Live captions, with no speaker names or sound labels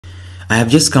I have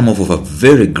just come off of a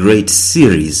very great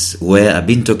series where I've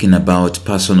been talking about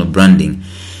personal branding.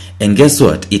 And guess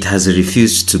what? It has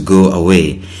refused to go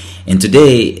away. And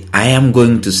today I am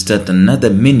going to start another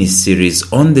mini series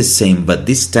on the same, but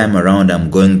this time around I'm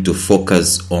going to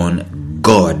focus on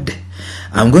God.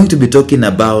 I'm going to be talking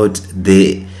about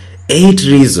the 8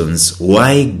 reasons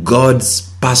why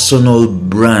God's personal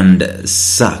brand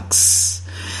sucks.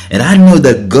 And I know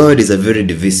that God is a very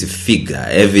divisive figure.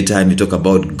 Every time you talk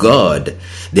about God,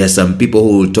 there are some people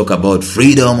who will talk about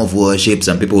freedom of worship,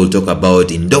 some people will talk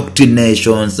about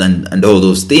indoctrinations and all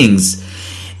those things.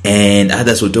 And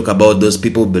others will talk about those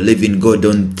people who believe in God,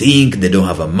 don't think, they don't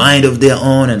have a mind of their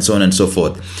own, and so on and so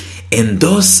forth. And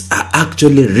those are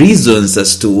actually reasons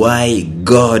as to why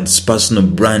God's personal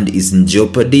brand is in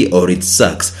jeopardy or it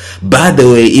sucks. By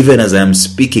the way, even as I am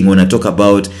speaking, when I talk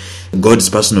about God's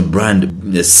personal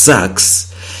brand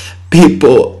sucks,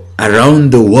 people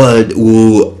around the world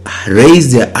will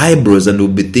raise their eyebrows and will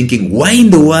be thinking, why in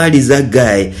the world is that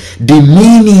guy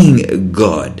demeaning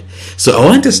God? So I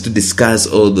want us to discuss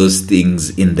all those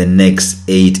things in the next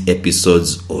 8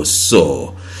 episodes or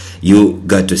so. You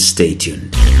got to stay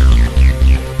tuned.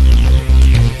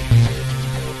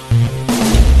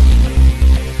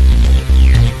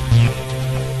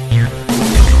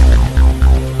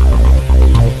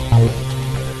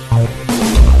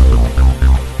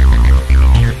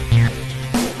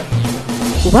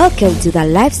 Welcome to the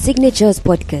Life Signatures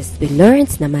podcast with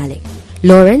Lawrence Namale.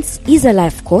 Lawrence is a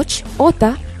life coach,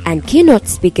 author, and keynote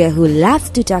speaker who loves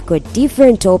to tackle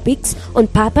different topics on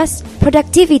purpose,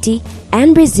 productivity,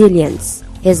 and resilience.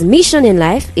 His mission in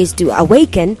life is to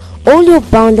awaken all your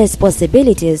boundless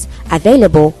possibilities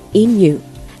available in you.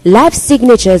 Life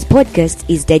Signatures podcast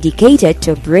is dedicated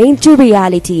to bring to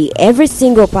reality every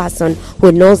single person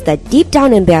who knows that deep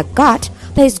down in their gut,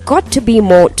 there's got to be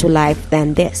more to life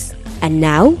than this. And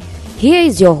now, here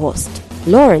is your host,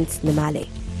 Lawrence Namale.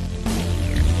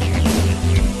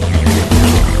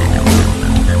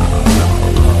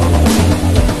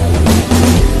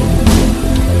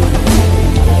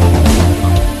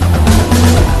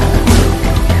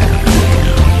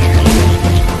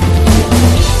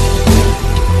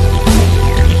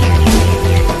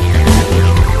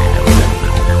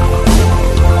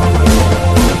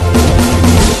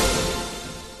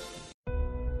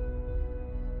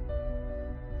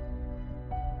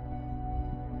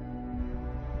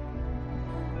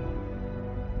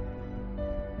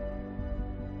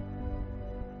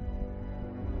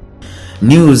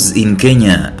 News in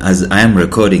Kenya, as I am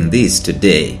recording this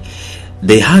today,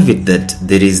 they have it that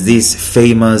there is this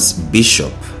famous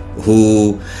bishop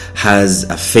who has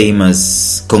a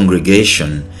famous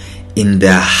congregation in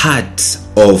the heart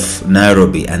of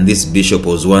Nairobi, and this bishop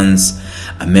was once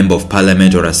a member of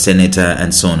parliament or a senator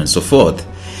and so on and so forth.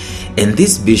 And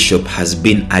this bishop has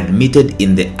been admitted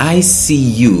in the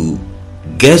ICU,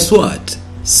 guess what?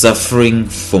 Suffering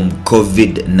from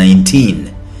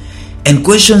COVID-19. And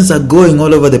questions are going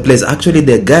all over the place. Actually,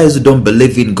 there are guys who don't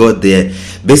believe in God. They're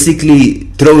basically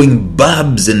throwing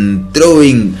barbs and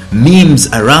throwing memes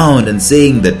around and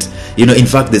saying that, in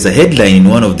fact, there's a headline in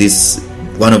one of these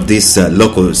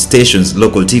local stations,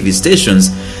 local TV stations,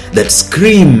 that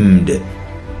screamed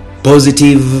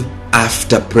positive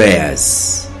after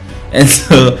prayers. And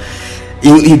so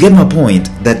you get my point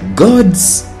that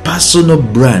God's personal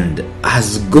brand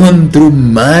has gone through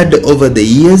mud over the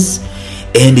years,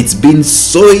 and it's been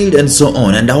soiled and so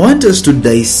on. And I want us to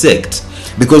dissect,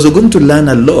 because we're going to learn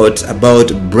a lot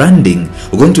about branding,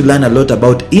 we're going to learn a lot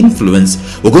about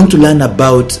influence, we're going to learn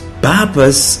about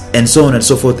purpose and so on and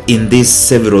so forth in these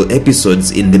several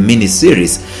episodes in the mini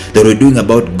series that we're doing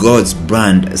about God's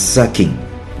brand sucking.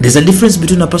 There's a difference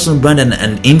between a personal brand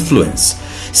and influence.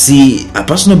 See, a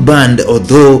personal brand,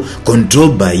 although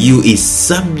controlled by you, is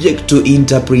subject to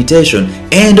interpretation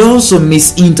and also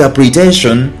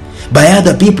misinterpretation by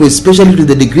other people, especially to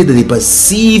the degree that they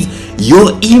perceive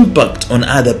your impact on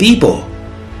other people.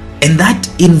 And that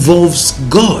involves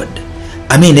God.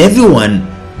 Everyone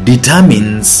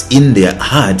determines in their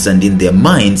hearts and in their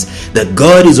minds that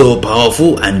God is all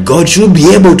powerful and God should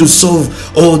be able to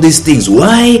solve all these things.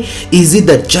 Why is it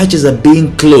that churches are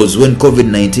being closed when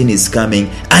COVID-19 is coming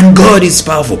and God is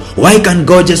powerful? Why can't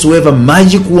God just wave a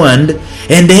magic wand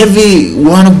and every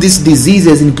one of these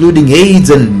diseases, including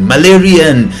AIDS and malaria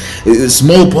and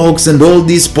smallpox and all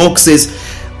these poxes,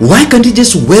 why can't he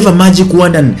just wave a magic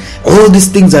wand and all these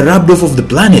things are rubbed off of the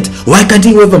planet? Why can't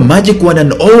he wave a magic wand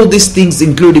and all these things,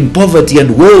 including poverty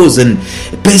and wars and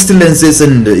pestilences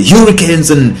and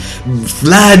hurricanes and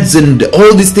floods and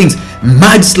all these things,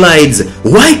 mudslides,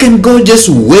 why can't God just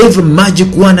wave a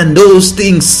magic wand and those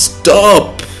things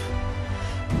stop?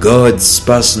 God's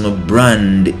personal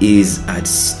brand is at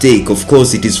stake. Of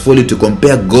course, it is folly to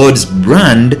compare God's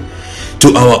brand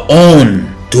to our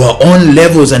own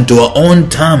levels and to our own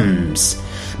terms.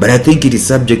 But I think it's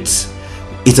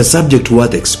a subject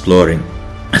worth exploring.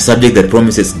 A subject that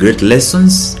promises great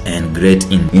lessons and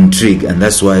great intrigue, and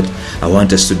that's what I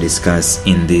want us to discuss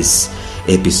in this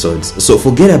episodes. So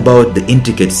forget about the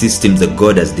intricate systems that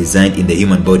God has designed in the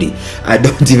human body. I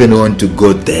don't even want to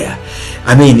go there.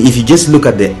 I mean, if you just look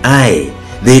at the eye,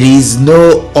 there is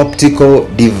no optical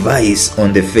device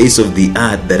on the face of the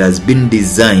earth that has been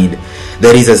designed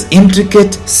that is as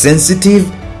intricate, sensitive,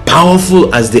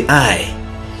 powerful as the eye.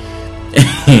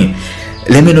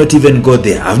 Let me not even go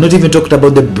there. I've not even talked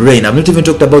about the brain. I've not even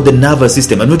talked about the nervous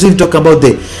system. I've not even talked about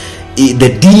the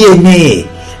DNA,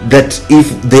 that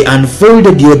if they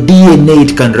unfolded your DNA,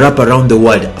 it can wrap around the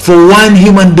world for one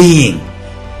human being.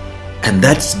 And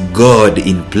that's God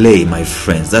in play, my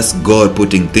friends. That's God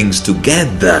putting things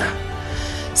together.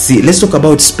 See, let's talk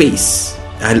about space.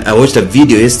 I watched a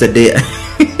video yesterday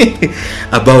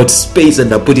about space,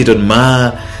 and I put it on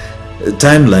my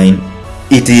timeline.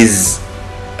 It is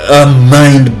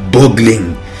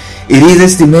mind-boggling. It is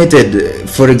estimated,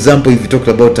 for example, if you talk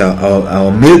about our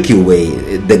Milky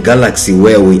Way, the galaxy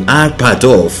where we are part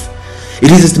of, it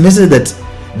is estimated that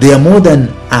there are more than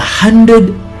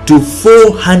 100 to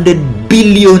 400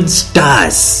 billion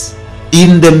stars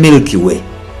in the Milky Way.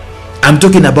 I'm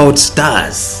talking about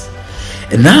stars.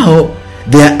 And now,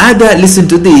 there are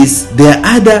there are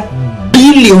other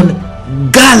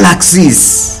billion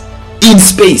galaxies in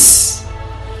space.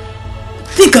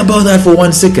 Think about that for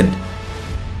 1 second.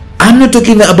 I'm not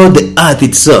talking about the earth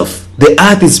itself. The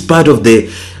earth is part of the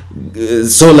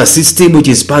solar system, which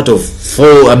is part of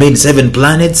 7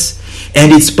 planets,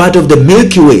 and it's part of the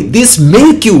Milky Way. This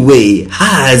Milky Way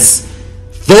has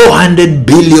 400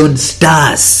 billion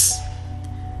stars.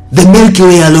 The Milky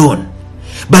Way alone.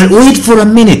 But wait for a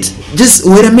minute. Just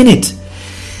wait a minute.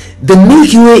 The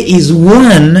Milky Way is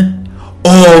one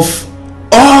of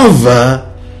over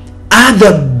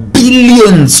other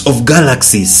billions of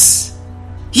galaxies.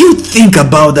 You think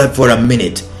about that for a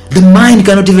minute. The mind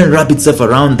cannot even wrap itself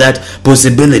around that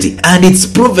possibility, and it's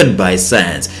proven by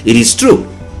science. It is true.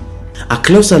 A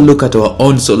closer look at our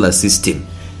own solar system,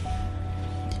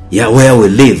 where we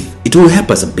live, it will help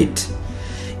us a bit.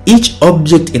 Each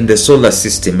object in the solar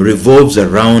system revolves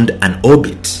around an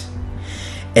orbit.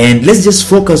 And let's just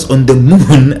focus on the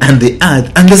moon and the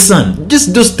earth and the sun.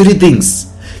 Just those three things.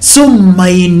 So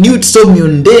minute, so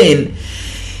mundane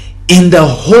in the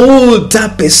whole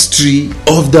tapestry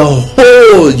of the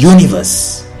whole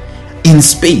universe in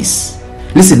space.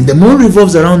 Listen, the moon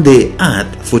revolves around the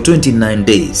earth for 29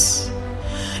 days.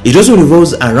 It also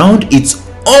revolves around its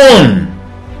own.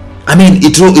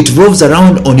 It revolves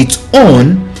around on its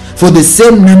own for the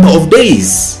same number of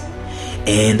days.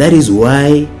 And that is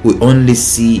why we only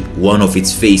see one of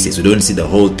its faces. We don't see the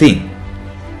whole thing.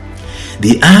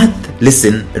 The earth,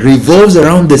 revolves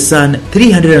around the sun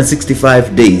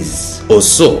 365 days or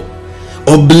so,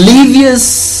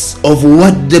 oblivious of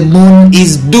what the moon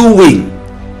is doing.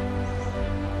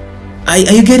 Are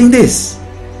you getting this?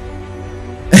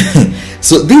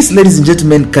 So this, ladies and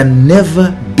gentlemen, can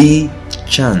never be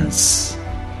chance.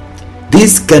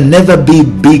 This can never be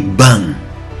Big Bang.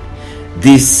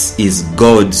 This is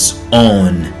God's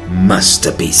own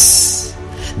masterpiece.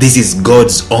 This is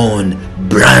God's own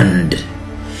brand.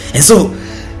 And so,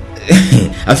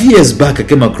 a few years back, I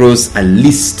came across a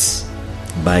list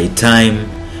by Time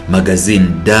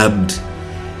magazine dubbed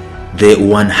the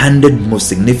 100 most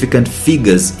significant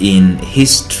figures in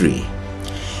history.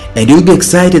 And you'll be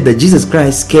excited that Jesus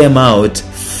Christ came out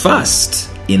first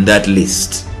in that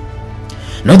list.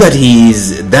 Not that he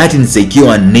is that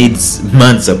insecure and needs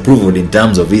man's approval in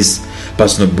terms of his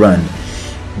personal brand.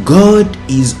 God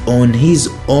is on his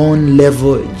own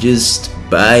level just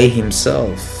by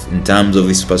himself in terms of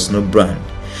his personal brand.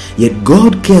 Yet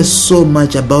God cares so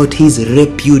much about his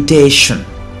reputation,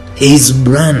 his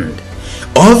brand.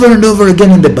 Over and over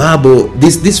again in the Bible,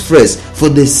 this phrase, "for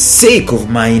the sake of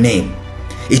my name,"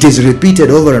 it is repeated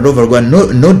over and over again.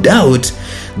 No doubt,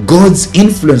 God's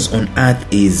influence on earth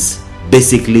is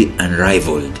basically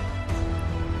unrivaled.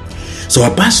 So a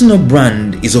personal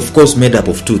brand is of course made up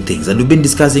of two things, and we've been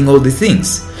discussing all the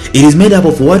things. It is made up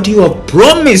of what you have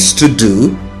promised to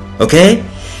do, okay?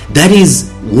 That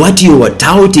is what you are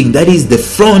touting, that is the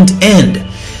front end.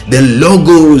 The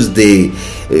logos, the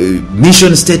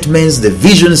mission statements, the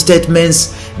vision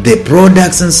statements, the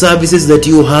products and services that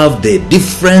you have, the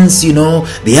difference,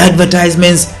 the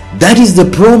advertisements, that is the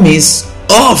promise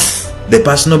of the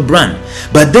personal brand.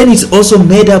 But then it's also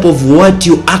made up of what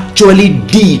you actually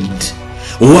did,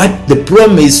 what the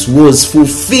promise was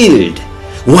fulfilled,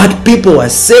 what people are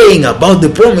saying about the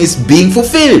promise being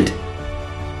fulfilled.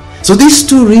 So these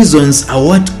two reasons are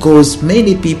what cause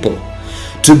many people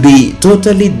to be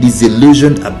totally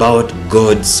disillusioned about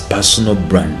God's personal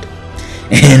brand.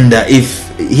 And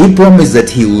if he promised that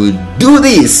he will do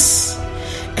this,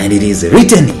 and it is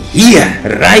written here,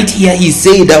 right here, he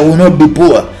said, I will not be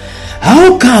poor.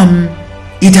 How come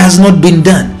it has not been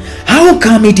done? How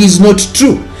come it is not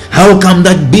true? How come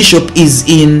that bishop is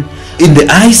in the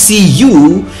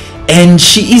ICU and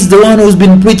she is the one who's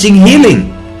been preaching healing?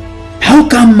 How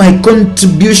come my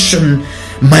contribution,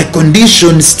 my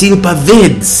condition still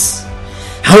pervades?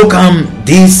 How come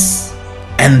this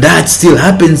and that still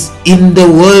happens in the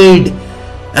world?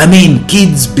 I mean,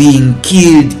 kids being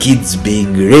killed, kids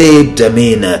being raped,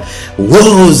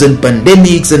 wars and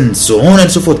pandemics and so on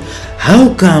and so forth.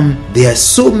 How come there are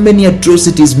so many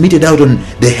atrocities meted out on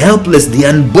the helpless, the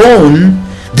unborn,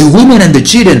 the women and the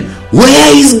children?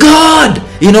 Where is God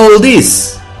in all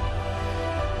this?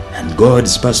 And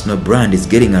God's personal brand is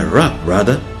getting a rap,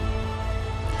 brother.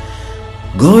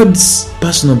 God's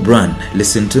personal brand,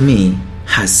 listen to me,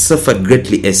 has suffered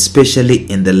greatly,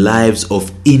 especially in the lives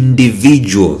of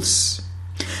individuals.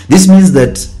 This means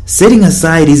that setting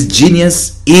aside his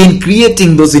genius in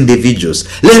creating those individuals,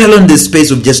 let alone the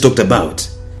space we've just talked about,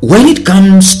 when it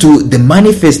comes to the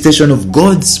manifestation of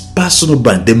God's personal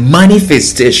brand, the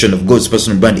manifestation of God's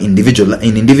personal brand in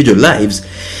individual lives,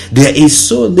 there is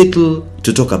so little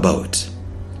to talk about,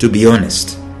 to be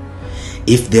honest.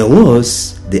 If there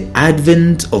was the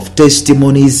advent of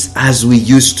testimonies as we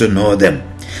used to know them,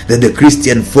 that the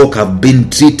Christian folk have been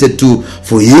treated to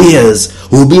for years,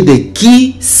 will be the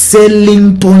key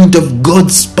selling point of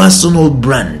God's personal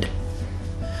brand.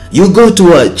 You go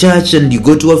to a church and you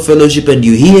go to a fellowship and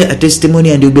you hear a testimony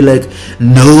and you'll be like,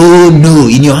 no,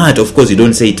 in your heart, of course you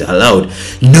don't say it aloud,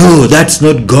 no, that's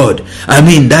not God.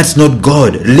 That's not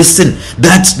God. Listen,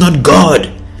 that's not God.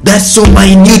 That's so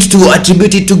minute to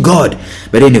attribute it to God.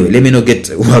 But anyway, let me not get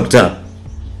worked up.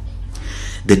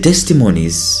 The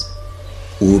testimonies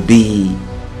will be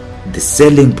the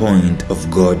selling point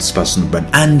of God's personal brand,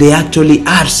 and they actually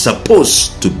are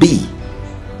supposed to be.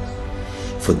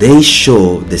 For they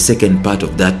show the second part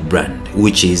of that brand,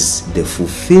 which is the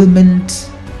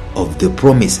fulfillment of the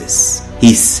promises.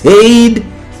 He said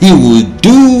he will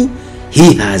do,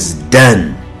 he has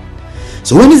done.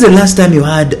 So when is the last time you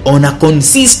had on a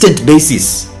consistent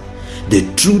basis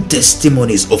the true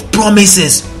testimonies of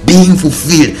promises being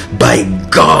fulfilled by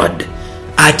God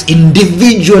at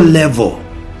individual level?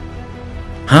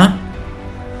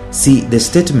 See, this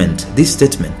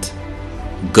statement,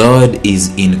 God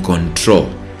is in control,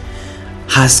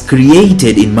 has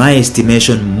created, in my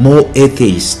estimation, more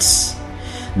atheists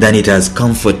than it has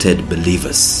comforted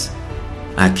believers.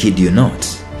 I kid you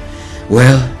not.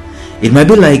 Well, it might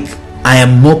be like I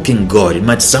am mocking God. It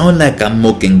might sound like I'm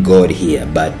mocking God here,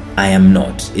 but I am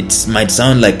not. It might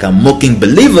sound like I'm mocking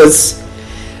believers,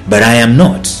 but I am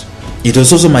not. It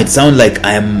also might sound like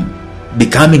I am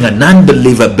becoming a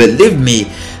non-believer. Believe me,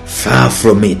 far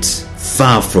from it.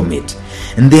 Far from it.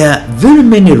 And there are very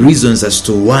many reasons as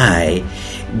to why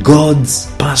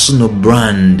God's personal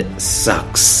brand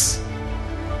sucks.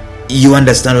 You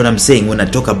understand what I'm saying when I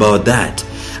talk about that?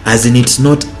 As in, it's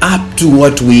not up to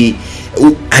what we,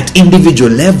 at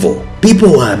individual level.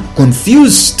 People are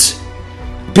confused.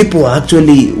 People are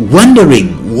actually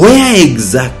wondering, where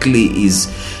exactly is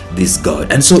this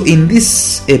God? And so in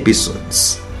these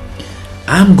episodes,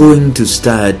 I'm going to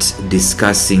start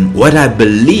discussing what I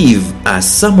believe are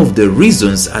some of the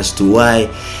reasons as to why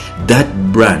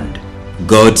that brand,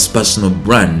 God's personal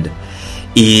brand,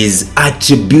 is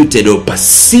attributed or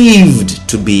perceived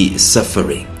to be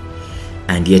suffering.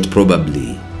 And yet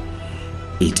probably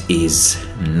it is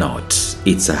not.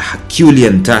 It's a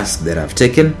Herculean task that I've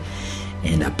taken,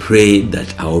 and I pray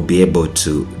that I will be able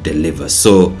to deliver.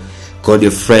 So call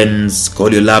your friends,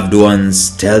 call your loved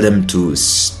ones, tell them to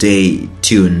stay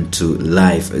tuned to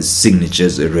Life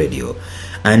Signatures Radio.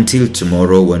 Until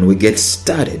tomorrow when we get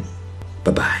started,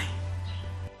 bye-bye.